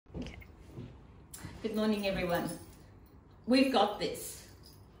Good morning, everyone. We've got this.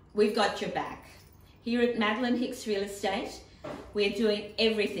 We've got your back. Here at Madeline Hicks Real Estate, we're doing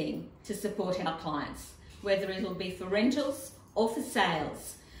everything to support our clients, whether it'll be for rentals or for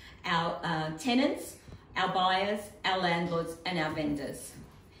sales, our tenants, our buyers, our landlords, and our vendors.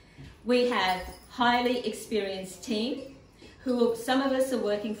 We have highly experienced team who, some of us are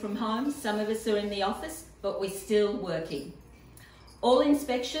working from home, some of us are in the office, but we're still working. All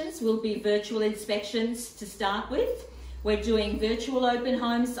inspections will be virtual inspections to start with. We're doing virtual open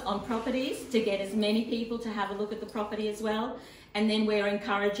homes on properties to get as many people to have a look at the property as well. And then we're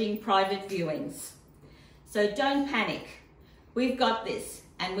encouraging private viewings. So don't panic. We've got this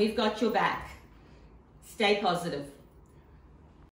and we've got your back. Stay positive.